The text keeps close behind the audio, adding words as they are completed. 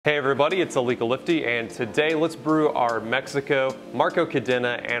Hey everybody, it's Lifty, and today let's brew our Marco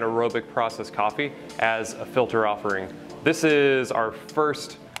Cadena Anaerobic process coffee as a filter offering. This is our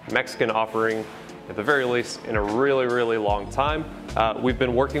first Mexican offering, at the very least, in a really long time. We've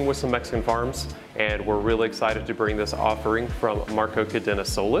been working with some Mexican farms, and we're really excited to bring this offering from Marco Cadena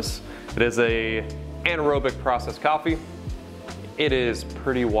Solis. It is a anaerobic process coffee. It is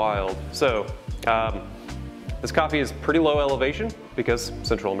pretty wild. So, this coffee is pretty low elevation because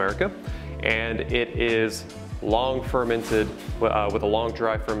Central America, and it is long fermented with a long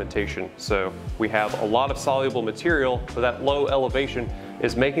dry fermentation. So we have a lot of soluble material, but that low elevation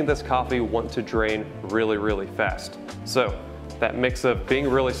is making this coffee want to drain really fast. So that mix of being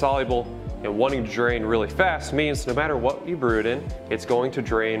really soluble and wanting to drain really fast means no matter what you brew it in, it's going to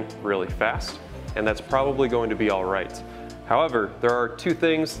drain really fast, and that's probably going to be all right. However, there are two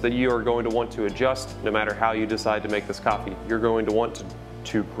things that you are going to want to adjust no matter how you decide to make this coffee. You're going to want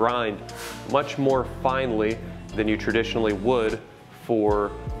to grind much more finely than you traditionally would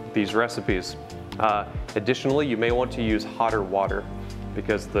for these recipes. Additionally, you may want to use hotter water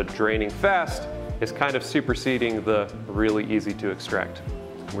because the draining fast is kind of superseding the really easy to extract.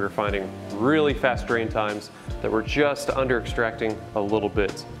 We're finding really fast drain times that we're just under extracting a little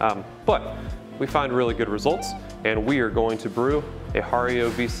bit. But we find really good results, and we are going to brew a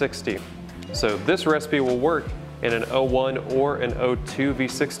Hario V60. So this recipe will work in an 01 or an 02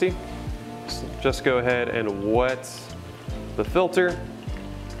 V60. So just go ahead and wet the filter,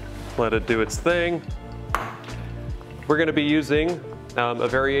 let it do its thing. We're going to be using a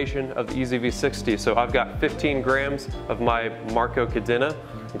variation of the Easy V60. So I've got 15 grams of my Marco Cadena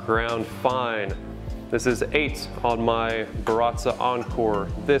ground fine. This is 8 on my Baratza Encore.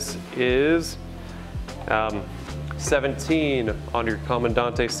 This is 17 on your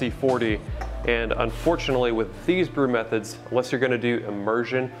Comandante C40, and unfortunately with these brew methods, unless you're going to do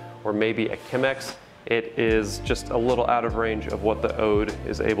immersion or maybe a Chemex, it is just a little out of range of what the Ode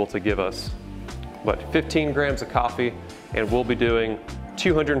is able to give us. But 15 grams of coffee, and we'll be doing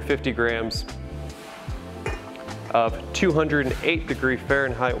 250 grams of 208-degree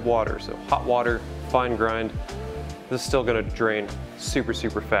Fahrenheit water, so hot water, fine grind. This is still going to drain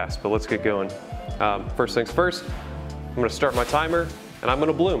super fast, but let's get going. First things first, I'm going to start my timer, and I'm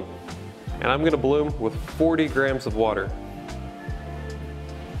going to bloom. And I'm going to bloom with 40 grams of water.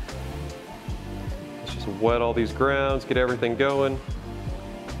 Let's just wet all these grounds, get everything going.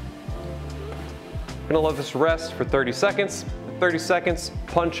 I'm going to let this rest for 30 seconds. At 30 seconds,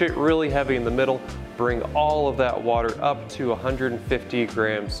 punch it really heavy in the middle. Bring all of that water up to 150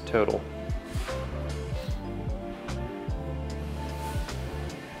 grams total.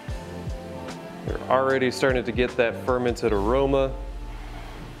 You're already starting to get that fermented aroma.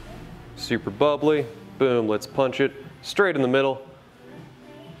 Super bubbly. Boom, let's punch it straight in the middle.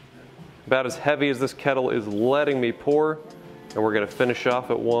 About as heavy as this kettle is letting me pour, and we're gonna finish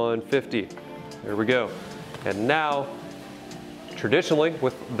off at 150. There we go. And now, traditionally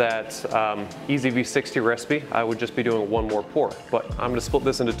with that Easy V60 recipe, I would just be doing one more pour, but I'm gonna split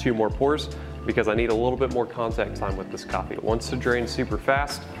this into 2 more pours because I need a little bit more contact time with this coffee. It wants to drain super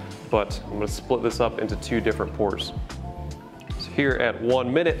fast, but I'm going to split this up into 2 different pours. So here at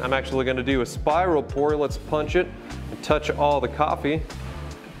 1 minute, I'm actually going to do a spiral pour. Let's punch it and touch all the coffee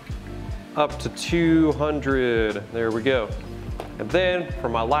up to 200. There we go. And then for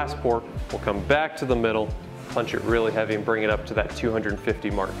my last pour, we'll come back to the middle, punch it really heavy, and bring it up to that 250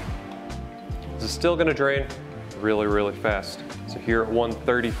 mark. This is still going to drain really fast. So here at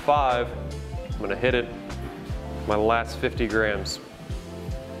 135, I'm going to hit it, my last 50 grams.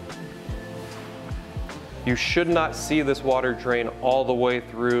 You should not see this water drain all the way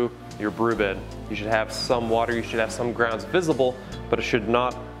through your brew bed. You should have some water, you should have some grounds visible, but it should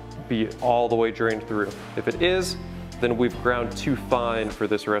not be all the way drained through. If it is, then we've ground too fine for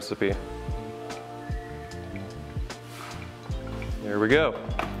this recipe. There we go.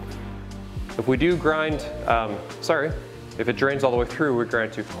 If we do grind, if it drains all the way through, we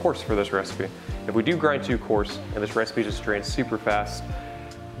grind too coarse for this recipe. If we do grind too coarse and this recipe just drains super fast,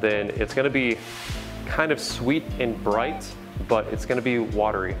 then it's gonna be kind of sweet and bright, but it's going to be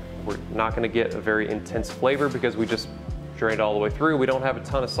watery. We're not going to get a very intense flavor because we just drained all the way through. We don't have a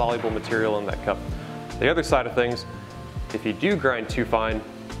ton of soluble material in that cup. The other side of things, if you do grind too fine,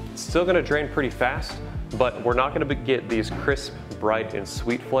 it's still going to drain pretty fast, but we're not going to get these crisp, bright, and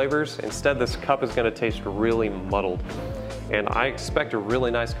sweet flavors. Instead, this cup is going to taste really muddled. And I expect a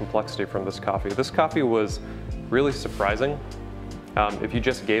really nice complexity from this coffee. This coffee was really surprising. If you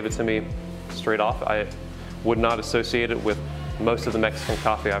just gave it to me straight off, I would not associate it with most of the Mexican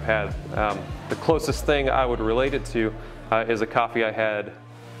coffee I've had. The closest thing I would relate it to is a coffee I had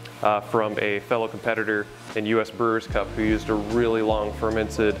from a fellow competitor in US Brewers Cup who used a really long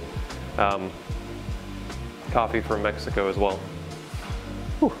fermented coffee from Mexico as well.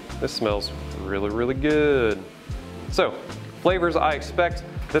 Whew, this smells really, really good. So, flavors I expect.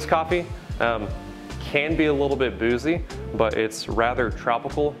 This coffee can be a little bit boozy, but it's rather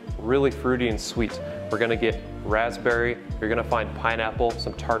tropical, really fruity and sweet. We're gonna get raspberry, you're gonna find pineapple,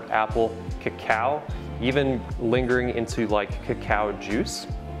 some tart apple, cacao, even lingering into like cacao juice,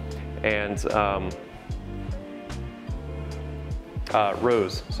 and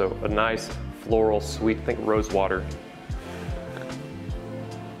rose. So a nice floral, sweet, think rose water.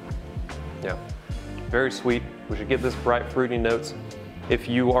 Yeah, very sweet. We should get this bright fruity notes. If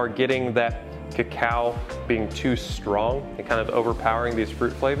you are getting that cacao being too strong and kind of overpowering these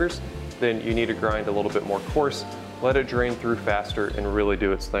fruit flavors, then you need to grind a little bit more coarse, let it drain through faster and really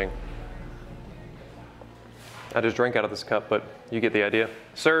do its thing. I just drank out of this cup, but you get the idea.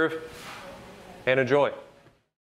 Serve and enjoy.